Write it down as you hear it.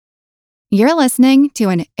You're listening to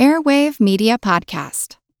an Airwave Media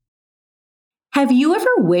Podcast. Have you ever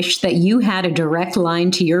wished that you had a direct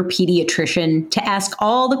line to your pediatrician to ask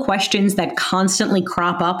all the questions that constantly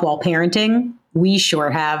crop up while parenting? We sure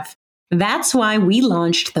have. That's why we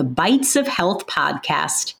launched the Bites of Health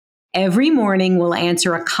podcast. Every morning, we'll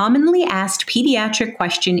answer a commonly asked pediatric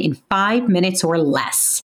question in 5 minutes or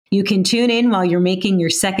less. You can tune in while you're making your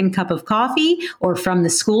second cup of coffee or from the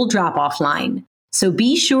school drop-off line. So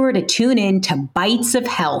be sure to tune in to Bites of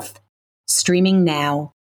Health, streaming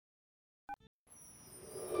now.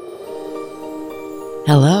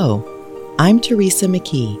 Hello, I'm Teresa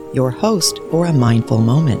McKee, your host for A Mindful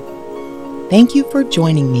Moment. Thank you for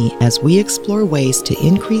joining me as we explore ways to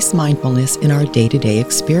increase mindfulness in our day-to-day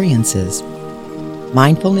experiences.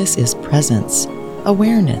 Mindfulness is presence,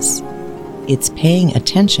 awareness. It's paying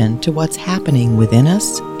attention to what's happening within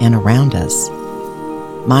us and around us.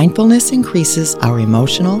 Mindfulness increases our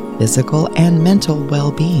emotional, physical, and mental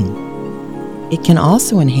well-being. It can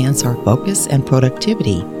also enhance our focus and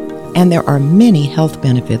productivity, and there are many health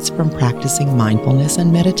benefits from practicing mindfulness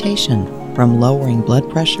and meditation, from lowering blood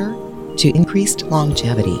pressure to increased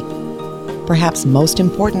longevity. Perhaps most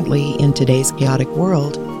importantly, in today's chaotic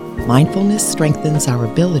world, mindfulness strengthens our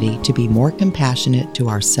ability to be more compassionate to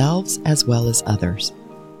ourselves as well as others.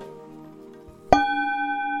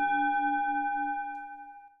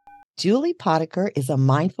 Julie Potiker is a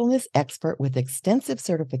mindfulness expert with extensive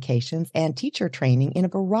certifications and teacher training in a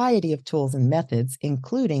variety of tools and methods,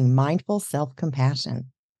 including mindful self-compassion.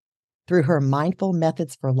 Through her Mindful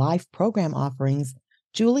Methods for Life program offerings,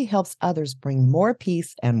 Julie helps others bring more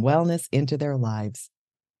peace and wellness into their lives.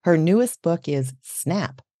 Her newest book is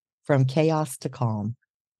Snap, From Chaos to Calm.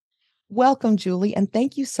 Welcome, Julie, and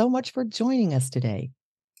thank you so much for joining us today.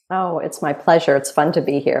 Oh, it's my pleasure. It's fun to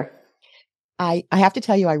be here. I have to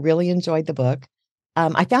tell you, I really enjoyed the book.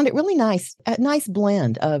 I found it really nice, a nice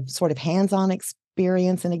blend of sort of hands-on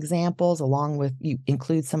experience and examples, along with you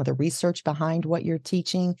include some of the research behind what you're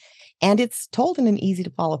teaching, and it's told in an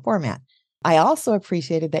easy-to-follow format. I also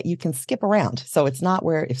appreciated that you can skip around. So it's not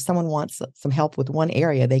where if someone wants some help with one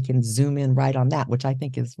area, they can zoom in right on that, which I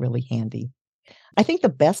think is really handy. I think the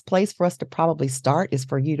best place for us to probably start is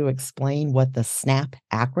for you to explain what the SNAP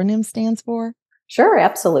acronym stands for. Sure,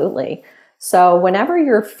 absolutely. So whenever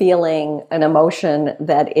you're feeling an emotion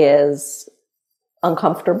that is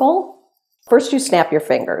uncomfortable, first you snap your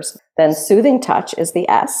fingers. Then soothing touch is the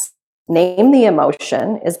S. Name the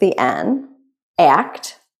emotion is the N.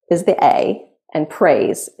 Act is the A, and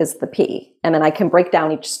praise is the P. And then I can break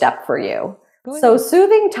down each step for you. So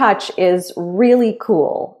soothing touch is really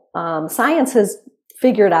cool. Science has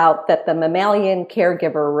figured out that the mammalian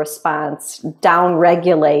caregiver response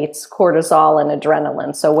downregulates cortisol and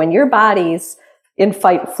adrenaline. So when your body's in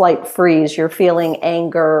fight, flight, freeze, you're feeling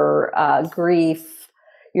anger, grief,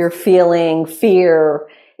 you're feeling fear.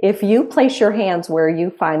 If you place your hands where you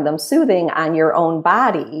find them soothing on your own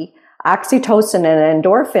body, oxytocin and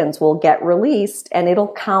endorphins will get released and it'll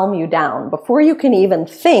calm you down. Before you can even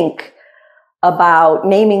think about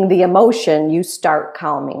naming the emotion, you start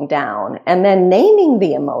calming down. And then naming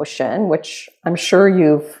the emotion, which I'm sure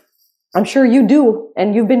you do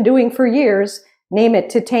and you've been doing for years, name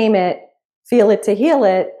it to tame it, feel it to heal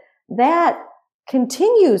it, that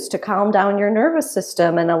continues to calm down your nervous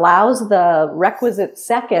system and allows the requisite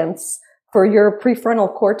seconds for your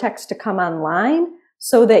prefrontal cortex to come online,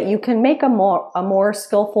 so that you can make a more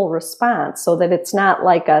skillful response, so that it's not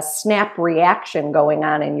like a snap reaction going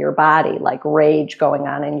on in your body, like rage going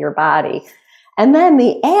on in your body. And then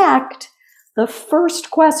the act, the first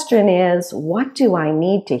question is, what do I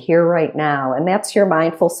need to hear right now? And that's your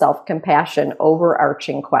mindful self-compassion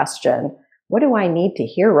overarching question. What do I need to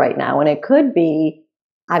hear right now? And it could be,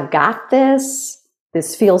 I've got this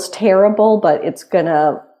feels terrible, but it's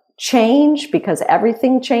gonna change because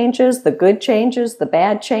everything changes, the good changes, the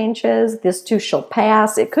bad changes, this too shall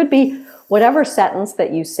pass. It could be whatever sentence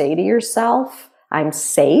that you say to yourself. I'm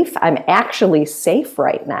safe. I'm actually safe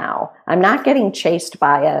right now. I'm not getting chased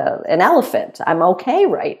by an elephant. I'm okay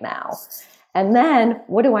right now. And then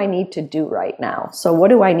what do I need to do right now? So what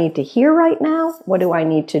do I need to hear right now? What do I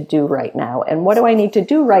need to do right now? And what do I need to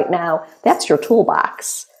do right now? That's your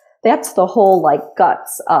toolbox. That's the whole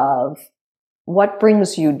guts of what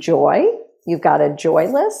brings you joy. You've got a joy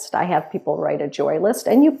list. I have people write a joy list,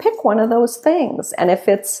 and you pick one of those things. And if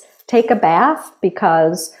it's take a bath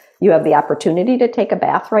because you have the opportunity to take a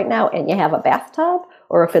bath right now and you have a bathtub,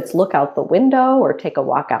 or if it's look out the window or take a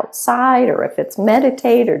walk outside, or if it's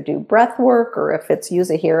meditate or do breath work, or if it's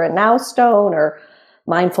use a here and now stone or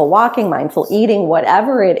mindful walking, mindful eating,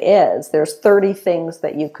 whatever it is, there's 30 things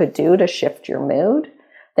that you could do to shift your mood.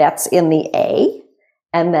 That's in the A.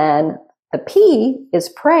 And then the P is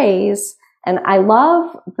praise. And I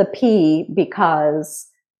love the P because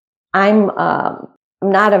I'm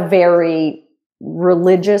not a very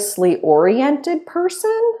religiously oriented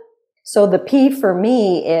person. So the P for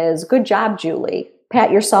me is good job, Julie.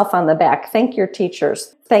 Pat yourself on the back. Thank your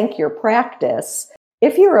teachers. Thank your practice.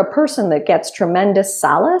 If you're a person that gets tremendous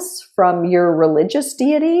solace from your religious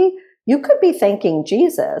deity, you could be thanking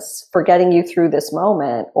Jesus for getting you through this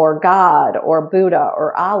moment, or God, or Buddha,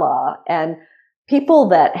 or Allah. And people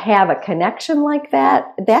that have a connection like that,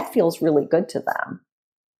 that feels really good to them.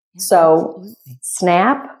 Yeah, so absolutely.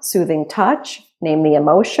 Snap, soothing touch, name the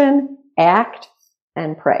emotion, act,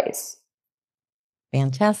 and praise.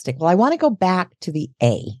 Fantastic. Well, I want to go back to the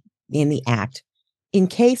A in the act in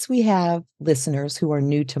case we have listeners who are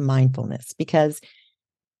new to mindfulness, because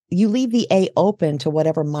you leave the A open to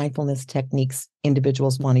whatever mindfulness techniques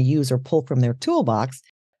individuals want to use or pull from their toolbox.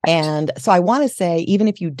 And so I want to say, even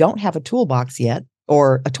if you don't have a toolbox yet,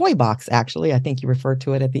 or a toy box, actually, I think you referred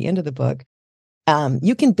to it at the end of the book,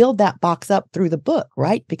 you can build that box up through the book,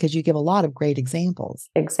 right? Because you give a lot of great examples.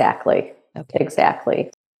 Exactly. Okay. Exactly.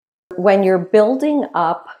 When you're building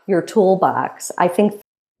up your toolbox, I think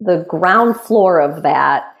the ground floor of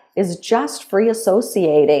that is just free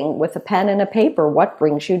associating with a pen and a paper what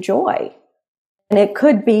brings you joy. And it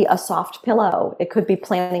could be a soft pillow. It could be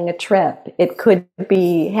planning a trip. It could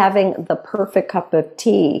be having the perfect cup of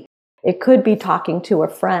tea. It could be talking to a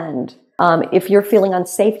friend. If you're feeling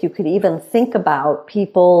unsafe, you could even think about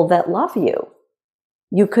people that love you.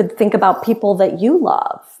 You could think about people that you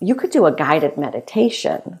love. You could do a guided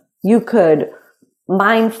meditation. You could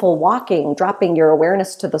mindful walking, dropping your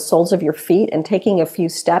awareness to the soles of your feet and taking a few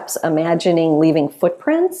steps, imagining leaving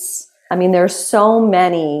footprints. I mean, there's so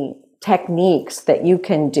many techniques that you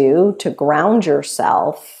can do to ground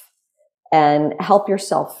yourself and help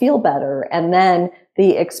yourself feel better. And then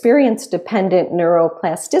the experience-dependent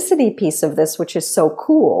neuroplasticity piece of this, which is so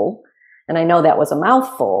cool, and I know that was a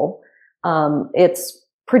mouthful, it's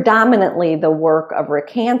predominantly the work of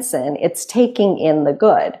Rick Hansen. It's taking in the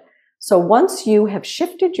good. So once you have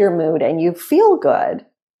shifted your mood and you feel good,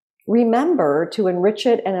 remember to enrich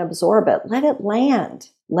it and absorb it. Let it land.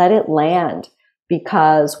 Let it land,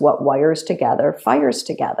 because what wires together fires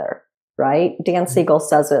together, right? Dan Siegel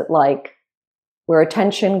says it like, where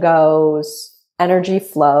attention goes, energy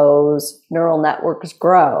flows, neural networks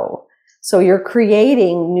grow. So you're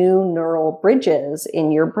creating new neural bridges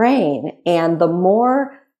in your brain. And the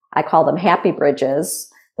more, I call them happy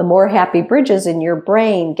bridges, the more happy bridges in your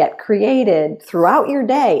brain get created throughout your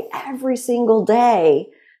day, every single day,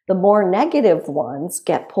 the more negative ones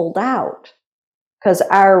get pulled out. Because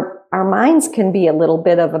our minds can be a little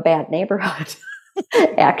bit of a bad neighborhood,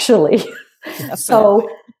 actually. So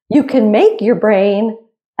you can make your brain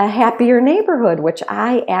a happier neighborhood, which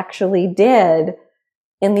I actually did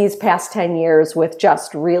in these past 10 years with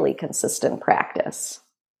just really consistent practice.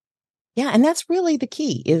 Yeah. And that's really the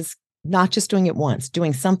key, is not just doing it once,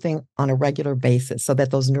 doing something on a regular basis so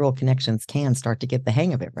that those neural connections can start to get the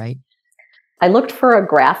hang of it, right? I looked for a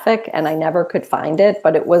graphic and I never could find it,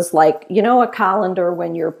 but it was like, you know, a colander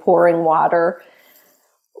when you're pouring water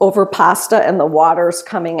over pasta and the water's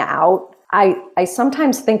coming out. I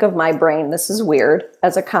sometimes think of my brain, this is weird,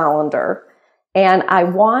 as a colander, and I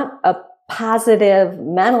want a positive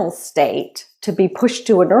mental state to be pushed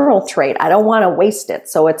to a neural trait. I don't want to waste it.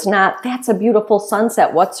 So it's not, that's a beautiful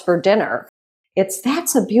sunset, what's for dinner? It's,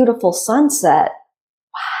 that's a beautiful sunset.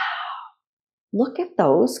 Wow, look at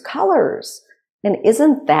those colors. And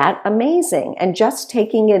isn't that amazing? And just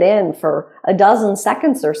taking it in for a dozen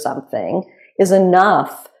seconds or something is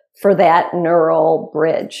enough for that neural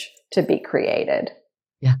bridge to be created.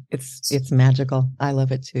 Yeah, it's magical. I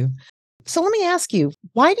love it too. So let me ask you,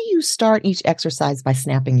 why do you start each exercise by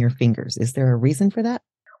snapping your fingers? Is there a reason for that?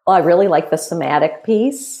 Well, I really like the somatic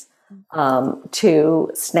piece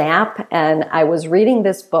to snap. And I was reading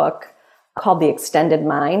this book called The Extended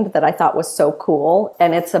Mind that I thought was so cool.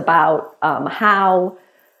 And it's about how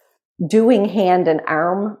doing hand and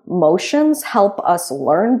arm motions help us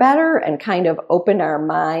learn better and kind of open our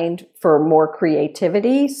mind for more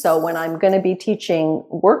creativity. So when I'm going to be teaching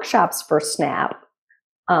workshops for SNAP,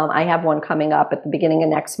 I have one coming up at the beginning of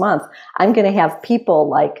next month. I'm going to have people,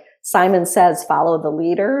 like Simon says, follow the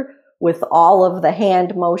leader with all of the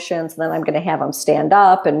hand motions. Then I'm going to have them stand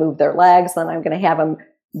up and move their legs. Then I'm going to have them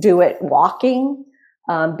do it walking,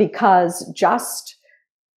 because just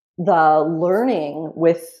the learning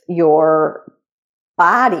with your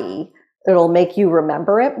body, it'll make you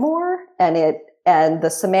remember it more. And the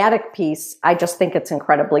somatic piece, I just think it's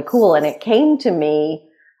incredibly cool. And it came to me,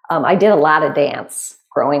 I did a lot of dance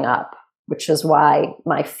growing up, which is why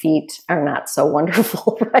my feet are not so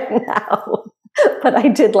wonderful right now. But I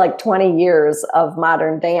did like 20 years of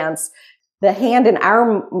modern dance. The hand and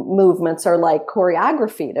arm movements are like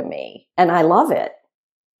choreography to me, and I love it.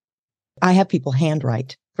 I have people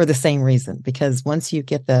handwrite for the same reason, because once you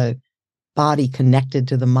get the body connected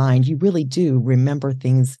to the mind, you really do remember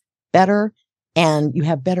things better, and you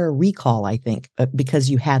have better recall, I think, because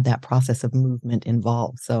you had that process of movement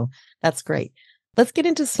involved. So that's great. Let's get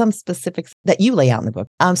into some specifics that you lay out in the book,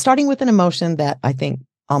 starting with an emotion that I think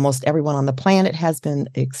almost everyone on the planet has been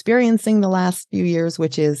experiencing the last few years,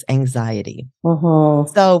 which is anxiety.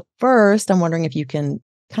 So first, I'm wondering if you can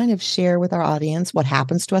kind of share with our audience what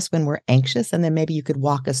happens to us when we're anxious, and then maybe you could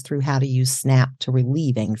walk us through how to use SNAP to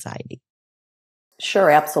relieve anxiety. Sure,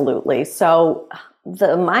 absolutely. So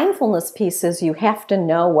the mindfulness piece is you have to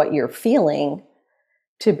know what you're feeling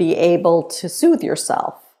to be able to soothe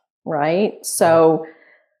yourself, right? So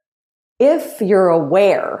if you're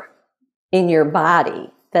aware in your body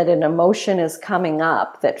that an emotion is coming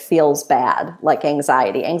up that feels bad, like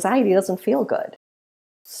anxiety doesn't feel good.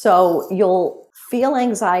 So you'll feel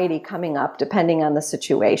anxiety coming up depending on the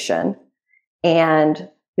situation, and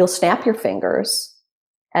you'll snap your fingers,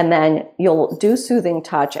 and then you'll do soothing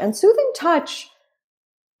touch. And soothing touch,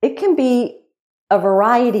 it can be a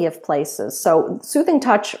variety of places. So soothing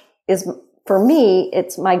touch is, for me,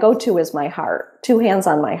 it's my go-to is my heart, 2 hands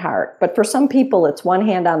on my heart. But for some people, it's 1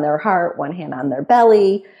 hand on their heart, 1 hand on their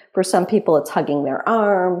belly. For some people, it's hugging their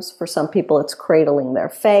arms. For some people, it's cradling their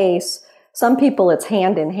face. Some people, it's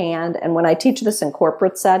hand in hand. And when I teach this in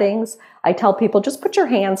corporate settings, I tell people, just put your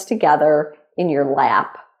hands together in your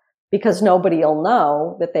lap, because nobody will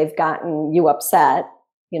know that they've gotten you upset.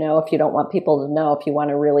 If you don't want people to know, if you want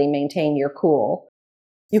to really maintain your cool.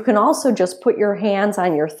 You can also just put your hands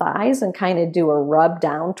on your thighs and kind of do a rub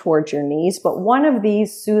down towards your knees. But one of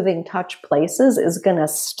these soothing touch places is going to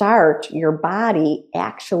start your body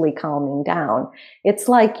actually calming down. It's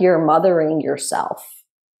like you're mothering yourself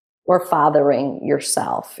or fathering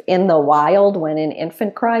yourself. In the wild, when an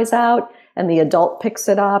infant cries out and the adult picks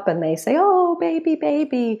it up and they say, "Oh, baby,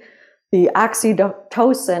 baby," the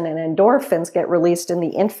oxytocin and endorphins get released in the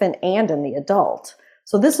infant and in the adult.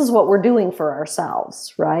 So this is what we're doing for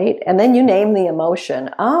ourselves, right? And then you name the emotion.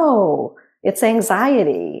 Oh, it's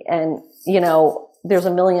anxiety. And, there's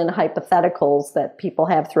a million hypotheticals that people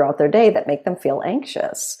have throughout their day that make them feel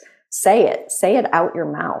anxious. Say it out your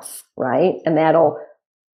mouth, right? And that'll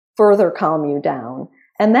further calm you down.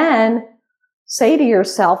 And then say to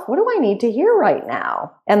yourself, what do I need to hear right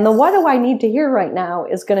now? And the what do I need to hear right now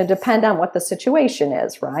is going to depend on what the situation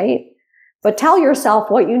is, right? But tell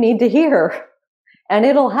yourself what you need to hear, and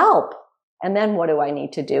it'll help. And then what do I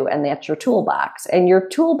need to do? And that's your toolbox. And your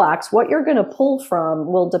toolbox, what you're going to pull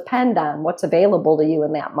from, will depend on what's available to you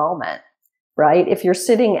in that moment, right? If you're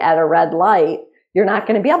sitting at a red light, you're not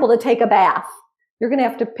going to be able to take a bath. You're going to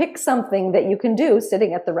have to pick something that you can do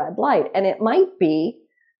sitting at the red light. And it might be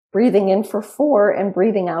breathing in for 4 and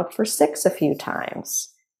breathing out for 6 a few times,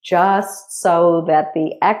 just so that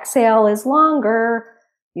the exhale is longer,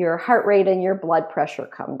 your heart rate and your blood pressure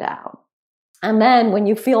come down. And then when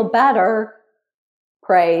you feel better,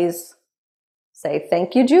 praise, say,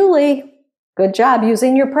 "Thank you, Julie. Good job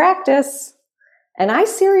using your practice." And I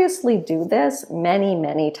seriously do this many,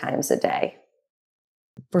 many times a day.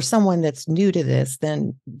 For someone that's new to this,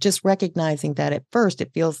 then just recognizing that at first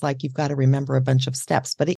it feels like you've got to remember a bunch of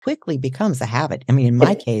steps, but it quickly becomes a habit. I mean, in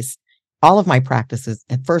my case, all of my practices,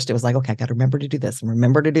 at first it was like, okay, I got to remember to do this and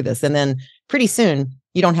remember to do this. And then pretty soon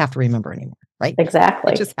you don't have to remember anymore, right?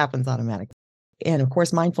 Exactly. It just happens automatically. And of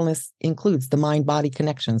course, mindfulness includes the mind-body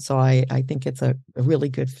connection. So I think it's a really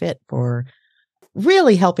good fit for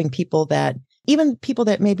really helping people that, even people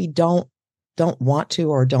that maybe don't want to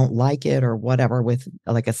or don't like it or whatever, with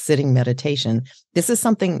like a sitting meditation. This is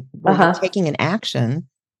something where you're taking an action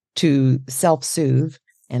to self-soothe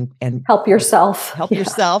and help yourself.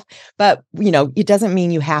 yourself. But, it doesn't mean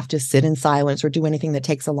you have to sit in silence or do anything that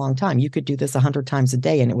takes a long time. You could do this 100 times a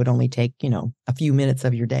day and it would only take, a few minutes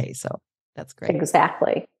of your day. So that's great.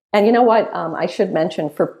 Exactly. And you know what? I should mention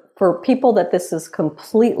for people that this is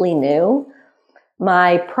completely new,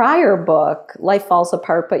 my prior book, Life Falls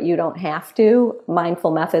Apart, But You Don't Have to,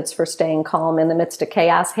 Mindful Methods for Staying Calm in the Midst of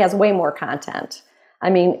Chaos, has way more content.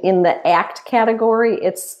 I mean, in the ACT category,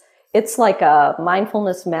 it's like a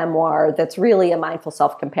mindfulness memoir that's really a mindful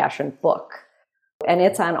self-compassion book. And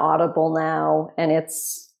it's on Audible now, and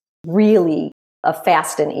it's really a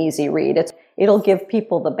fast and easy read. It'll give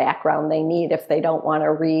people the background they need if they don't want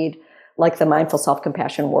to read like the Mindful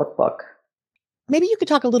Self-Compassion workbook. Maybe you could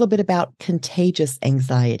talk a little bit about contagious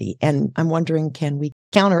anxiety. And I'm wondering, can we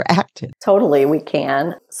counteract it. Totally, we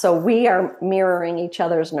can. So we are mirroring each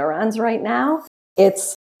other's neurons right now.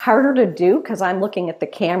 It's harder to do because I'm looking at the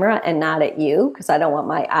camera and not at you, because I don't want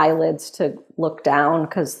my eyelids to look down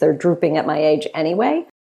because they're drooping at my age anyway.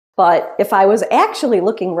 But if I was actually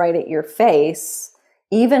looking right at your face,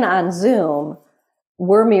 even on Zoom,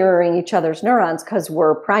 we're mirroring each other's neurons because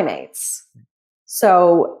we're primates.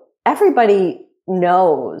 So everybody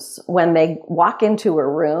knows when they walk into a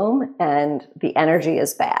room and the energy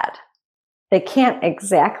is bad. They can't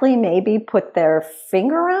exactly maybe put their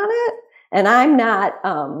finger on it. And I'm not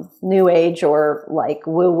new age or like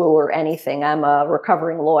woo-woo or anything. I'm a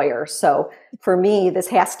recovering lawyer. So for me, this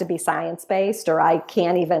has to be science-based, or I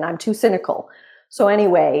can't even, I'm too cynical. So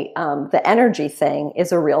anyway, the energy thing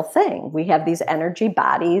is a real thing. We have these energy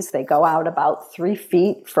bodies. They go out about 3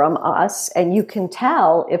 feet from us, and you can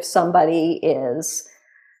tell if somebody is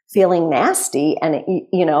feeling nasty and,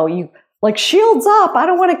 you like shields up. I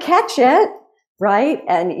don't want to catch it, right?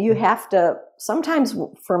 And you have to, sometimes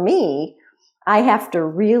for me, I have to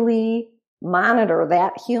really monitor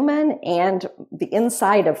that human and the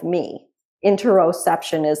inside of me.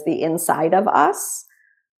 Interoception is the inside of us.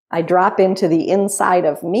 I drop into the inside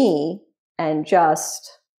of me and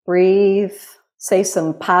just breathe, say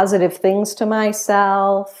some positive things to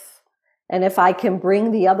myself. And if I can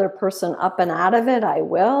bring the other person up and out of it, I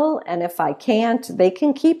will. And if I can't, they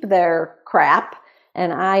can keep their crap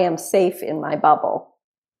and I am safe in my bubble.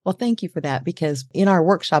 Well, thank you for that, because in our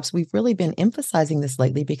workshops, we've really been emphasizing this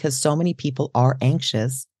lately because so many people are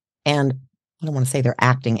anxious, and I don't want to say they're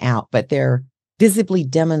acting out, but they're visibly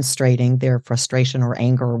demonstrating their frustration or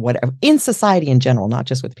anger or whatever in society in general, not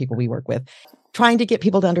just with the people we work with, trying to get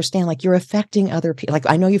people to understand, like, you're affecting other people. Like,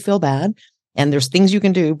 I know you feel bad and there's things you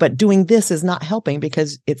can do, but doing this is not helping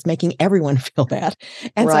because it's making everyone feel bad.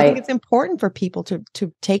 And so I think it's important for people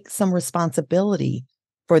to take some responsibility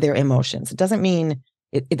for their emotions. It doesn't mean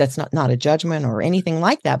that's not a judgment or anything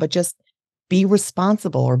like that, but just be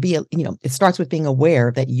responsible, or it starts with being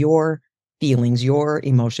aware that your feelings, your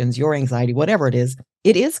emotions, your anxiety, whatever it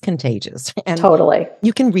is contagious. And totally,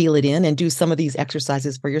 you can reel it in and do some of these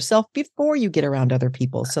exercises for yourself before you get around other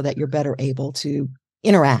people so that you're better able to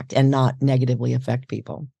interact and not negatively affect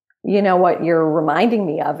people. You know what you're reminding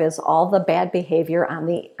me of is all the bad behavior on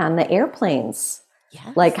the airplanes.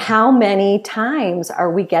 Yes. Like, how many times are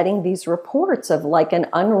we getting these reports of like an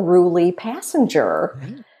unruly passenger,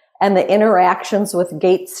 right, and the interactions with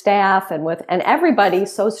gate staff and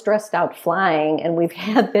everybody's so stressed out flying. And we've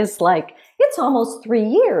had this, like, it's almost 3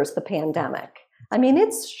 years, the pandemic. I mean,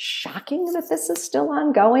 it's shocking that this is still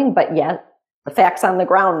ongoing, but yet the facts on the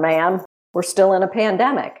ground, ma'am, we're still in a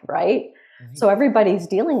pandemic, right? So everybody's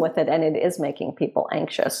dealing with it, and it is making people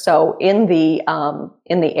anxious. So in the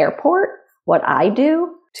airport, what I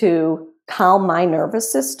do to calm my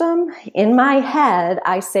nervous system, in my head,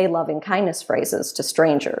 I say loving kindness phrases to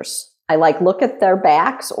strangers. I look at their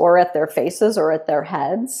backs or at their faces or at their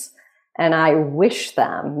heads, and I wish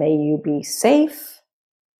them, may you be safe,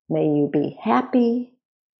 may you be happy,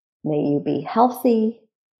 may you be healthy,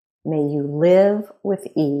 may you live with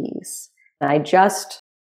ease. And I just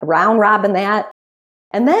round robin that.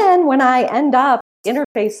 And then when I end up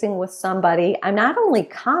interfacing with somebody, I'm not only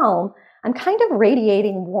calm, I'm kind of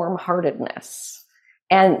radiating warm-heartedness,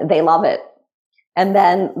 and they love it. And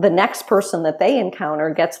then the next person that they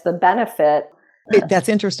encounter gets the benefit. That's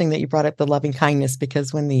interesting that you brought up the loving kindness,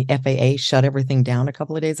 because when the FAA shut everything down a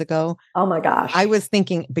couple of days ago, oh my gosh, I was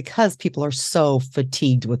thinking, because people are so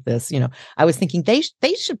fatigued with this, I was thinking they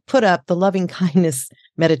should put up the loving kindness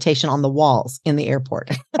meditation on the walls in the airport.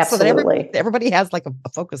 Absolutely. So that everybody has like a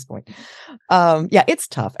focus point. Yeah, it's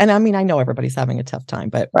tough. And I mean, I know everybody's having a tough time,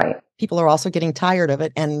 but people are also getting tired of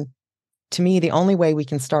it. And to me, the only way we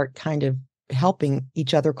can start kind of helping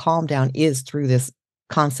each other calm down is through this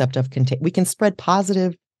concept of we can spread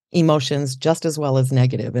positive emotions just as well as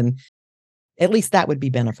negative, and at least that would be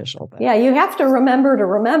beneficial. But. Yeah, you have to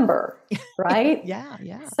remember, right?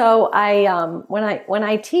 Yeah. So I when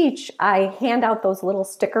I teach, I hand out those little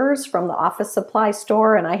stickers from the office supply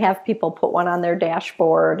store, and I have people put one on their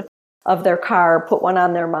dashboard of their car, put one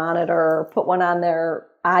on their monitor, put one on their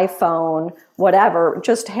iPhone, whatever.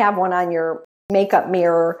 Just have one on your makeup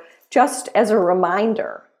mirror, just as a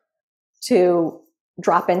reminder to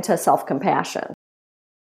drop into self-compassion,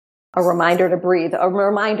 a reminder to breathe, a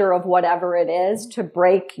reminder of whatever it is, to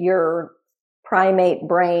break your primate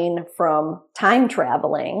brain from time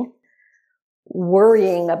traveling,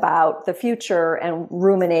 worrying about the future and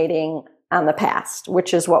ruminating on the past,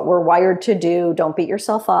 which is what we're wired to do. Don't beat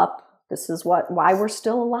yourself up. This is why we're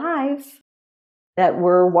still alive, that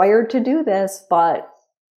we're wired to do this, but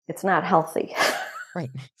it's not healthy. Right.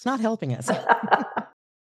 It's not helping us.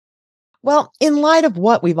 Well, in light of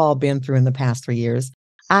what we've all been through in the past 3 years,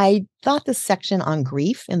 I thought the section on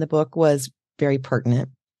grief in the book was very pertinent,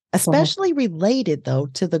 Mhm. especially related, though,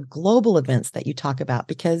 to the global events that you talk about,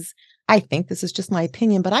 because I think this is just my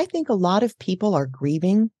opinion, but I think a lot of people are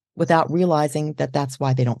grieving without realizing that that's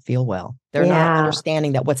why they don't feel well. They're not Yeah.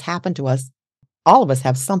 understanding that what's happened to us, all of us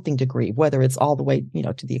have something to grieve, whether it's all the way,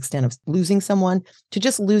 to the extent of losing someone, to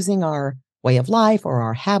just losing our way of life or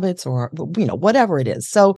our habits or, whatever it is.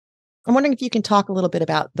 So I'm wondering if you can talk a little bit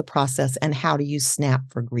about the process and how to use SNAP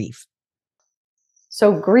for grief.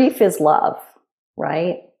 So grief is love,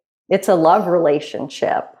 right? It's a love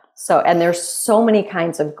relationship. So, and there's so many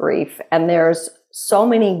kinds of grief, and there's so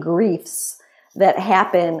many griefs that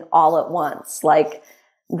happen all at once, like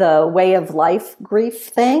the way of life grief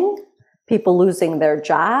thing, people losing their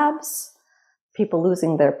jobs, people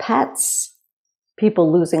losing their pets,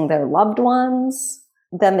 people losing their loved ones.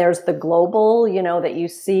 Then there's the global, that you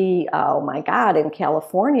see, oh my God, in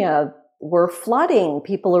California, we're flooding,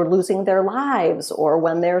 people are losing their lives, or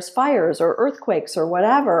when there's fires or earthquakes or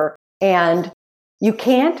whatever. And you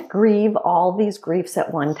can't grieve all these griefs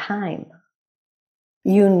at one time.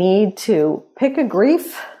 You need to pick a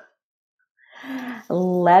grief,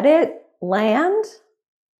 let it land,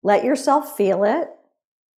 let yourself feel it,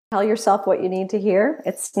 tell yourself what you need to hear.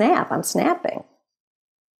 It's snap, I'm snapping.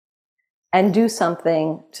 And do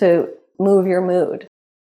something to move your mood.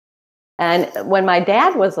 And when my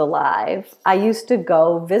dad was alive, I used to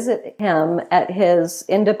go visit him at his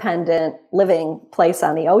independent living place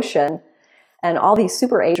on the ocean. And all these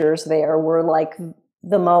super agers there were like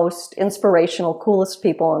the most inspirational, coolest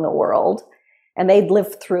people in the world. And they'd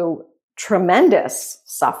lived through tremendous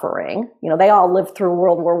suffering. They all lived through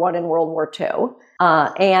World War I and World War II.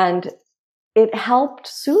 And it helped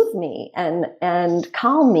soothe me and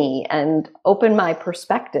calm me and open my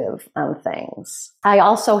perspective on things. I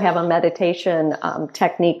also have a meditation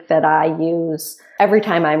technique that I use every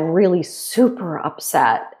time I'm really super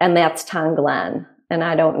upset, and that's Tonglen. And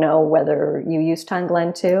I don't know whether you use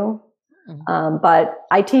Tonglen too, but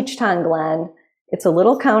I teach Tonglen. It's a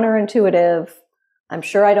little counterintuitive. I'm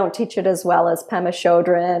sure I don't teach it as well as Pema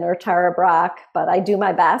Chodron or Tara Brach, but I do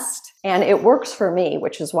my best. And it works for me,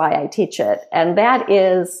 which is why I teach it. And that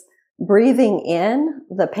is breathing in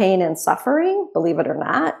the pain and suffering, believe it or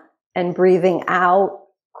not, and breathing out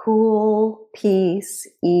cool, peace,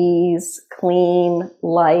 ease, clean,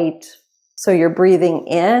 light. So you're breathing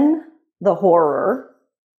in the horror.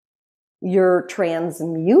 You're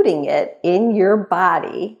transmuting it in your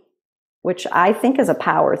body, which I think is a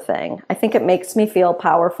power thing. I think it makes me feel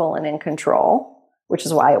powerful and in control, which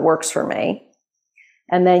is why it works for me.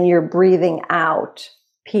 And then you're breathing out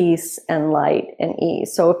peace and light and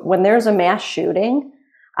ease. So when there's a mass shooting,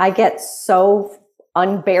 I get so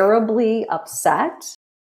unbearably upset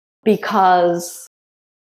because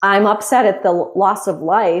I'm upset at the loss of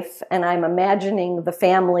life and I'm imagining the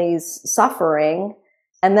family's suffering.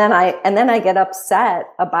 And then I get upset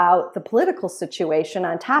about the political situation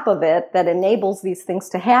on top of it that enables these things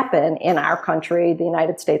to happen in our country, the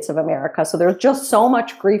United States of America. So there's just so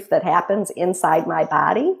much grief that happens inside my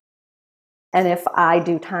body. And if I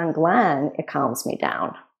do Tonglen, it calms me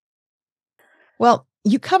down. Well,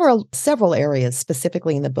 you cover several areas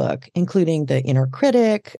specifically in the book, including the inner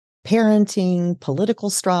critic, parenting,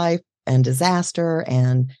 political strife and disaster,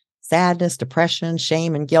 and sadness, depression,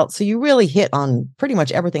 shame, and guilt. So you really hit on pretty much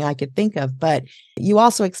everything I could think of, but you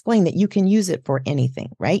also explain that you can use it for anything,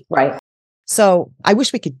 right? Right. So I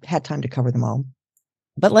wish we could had time to cover them all.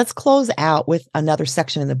 But let's close out with another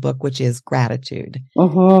section in the book, which is gratitude.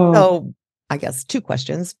 Mm-hmm. So I guess 2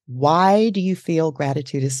 questions. Why do you feel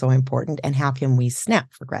gratitude is so important, and how can we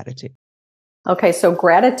snap for gratitude? Okay, so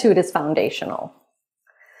gratitude is foundational.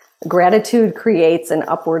 Gratitude creates an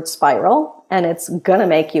upward spiral, and it's going to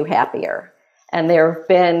make you happier. And there have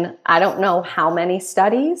been, I don't know how many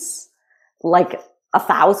studies, like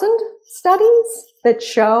 1,000 studies that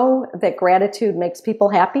show that gratitude makes people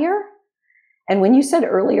happier. And when you said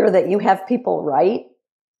earlier that you have people write,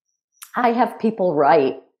 I have people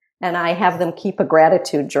write, and I have them keep a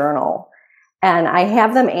gratitude journal. And I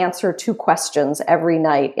have them answer 2 questions every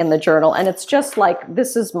night in the journal. And it's just like,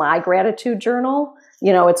 this is my gratitude journal.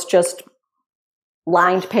 It's just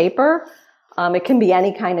lined paper. It can be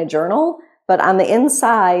any kind of journal, but on the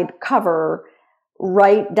inside cover,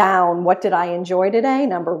 write down, what did I enjoy today?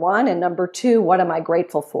 Number 1. And number 2, what am I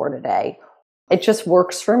grateful for today? It just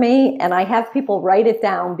works for me. And I have people write it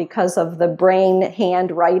down because of the brain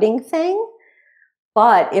hand writing thing.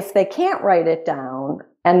 But if they can't write it down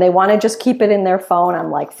and they want to just keep it in their phone, I'm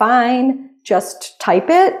like, fine, just type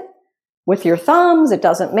it. with your thumbs. It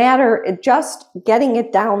doesn't matter. It just getting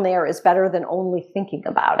it down there is better than only thinking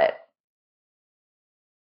about it.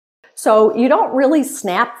 So you don't really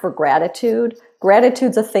snap for gratitude.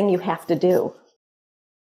 Gratitude's a thing you have to do.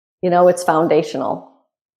 It's foundational.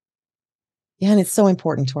 Yeah, and it's so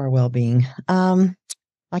important to our well-being.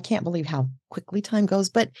 I can't believe how quickly time goes.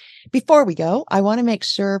 But before we go, I want to make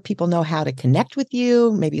sure people know how to connect with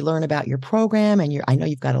you, maybe learn about your program. And I know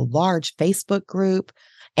you've got a large Facebook group,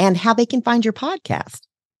 and how they can find your podcast.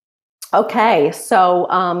 Okay.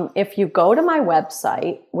 So if you go to my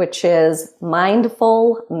website, which is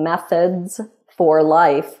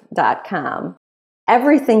mindfulmethodsforlife.com,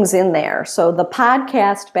 everything's in there. So the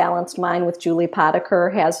podcast, Balanced Mind with Julie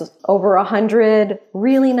Potiker, has over 100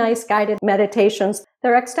 really nice guided meditations.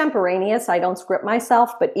 They're extemporaneous. I don't script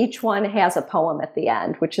myself, but each one has a poem at the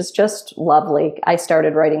end, which is just lovely. I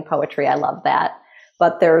started writing poetry. I love that.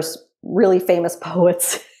 But there's really famous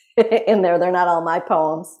poets in there. They're not all my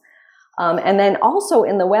poems. And then also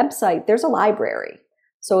in the website, there's a library.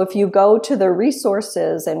 So if you go to the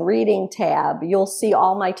resources and reading tab, you'll see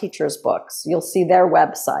all my teachers' books. You'll see their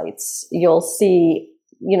websites. You'll see,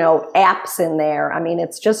 apps in there. I mean,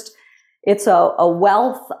 it's a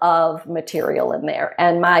wealth of material in there.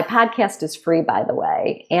 And my podcast is free, by the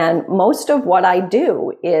way. And most of what I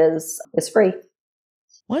do is free.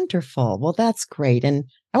 Wonderful. Well, that's great. And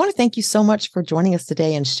I want to thank you so much for joining us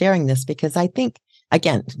today and sharing this, because I think,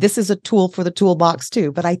 again, this is a tool for the toolbox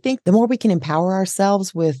too, but I think the more we can empower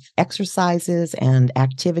ourselves with exercises and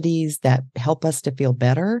activities that help us to feel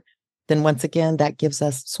better, then once again, that gives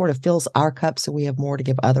us, sort of fills our cup so we have more to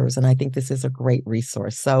give others. And I think this is a great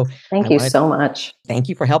resource. So thank you so much. Thank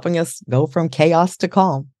you for helping us go from chaos to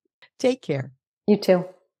calm. Take care. You too.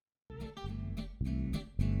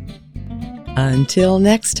 Until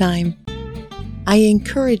next time, I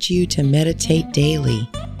encourage you to meditate daily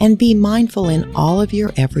and be mindful in all of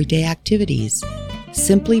your everyday activities.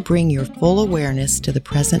 Simply bring your full awareness to the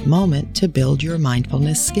present moment to build your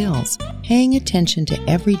mindfulness skills, paying attention to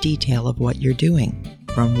every detail of what you're doing,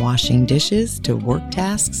 from washing dishes to work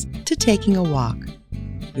tasks to taking a walk.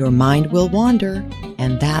 Your mind will wander,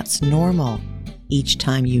 and that's normal. Each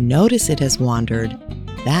time you notice it has wandered,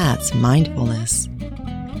 that's mindfulness.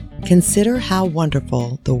 Consider how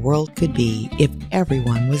wonderful the world could be if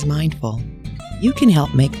everyone was mindful. You can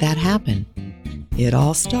help make that happen. It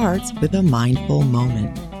all starts with a mindful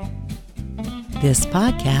moment. This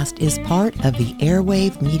podcast is part of the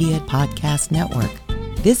Airwave Media Podcast Network.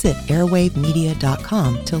 Visit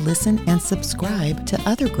airwavemedia.com to listen and subscribe to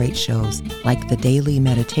other great shows like the Daily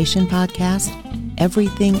Meditation Podcast,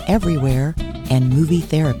 Everything Everywhere, and Movie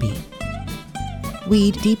Therapy.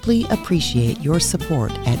 We deeply appreciate your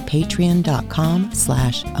support at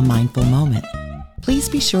patreon.com/amindfulmoment. Please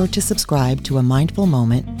be sure to subscribe to A Mindful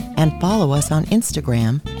Moment and follow us on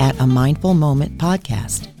Instagram at A Mindful Moment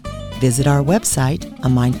Podcast. Visit our website,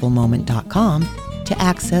 amindfulmoment.com, to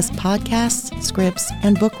access podcasts, scripts,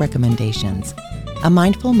 and book recommendations. A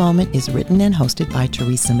Mindful Moment is written and hosted by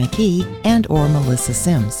Teresa McKee and or Melissa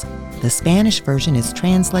Sims. The Spanish version is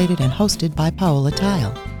translated and hosted by Paola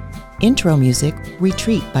Tile. Intro music,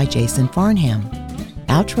 Retreat by Jason Farnham.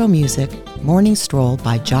 Outro music, Morning Stroll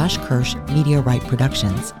by Josh Kirsch, Media Right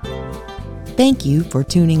Productions. Thank you for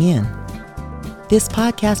tuning in. This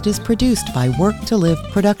podcast is produced by Work to Live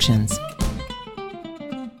Productions.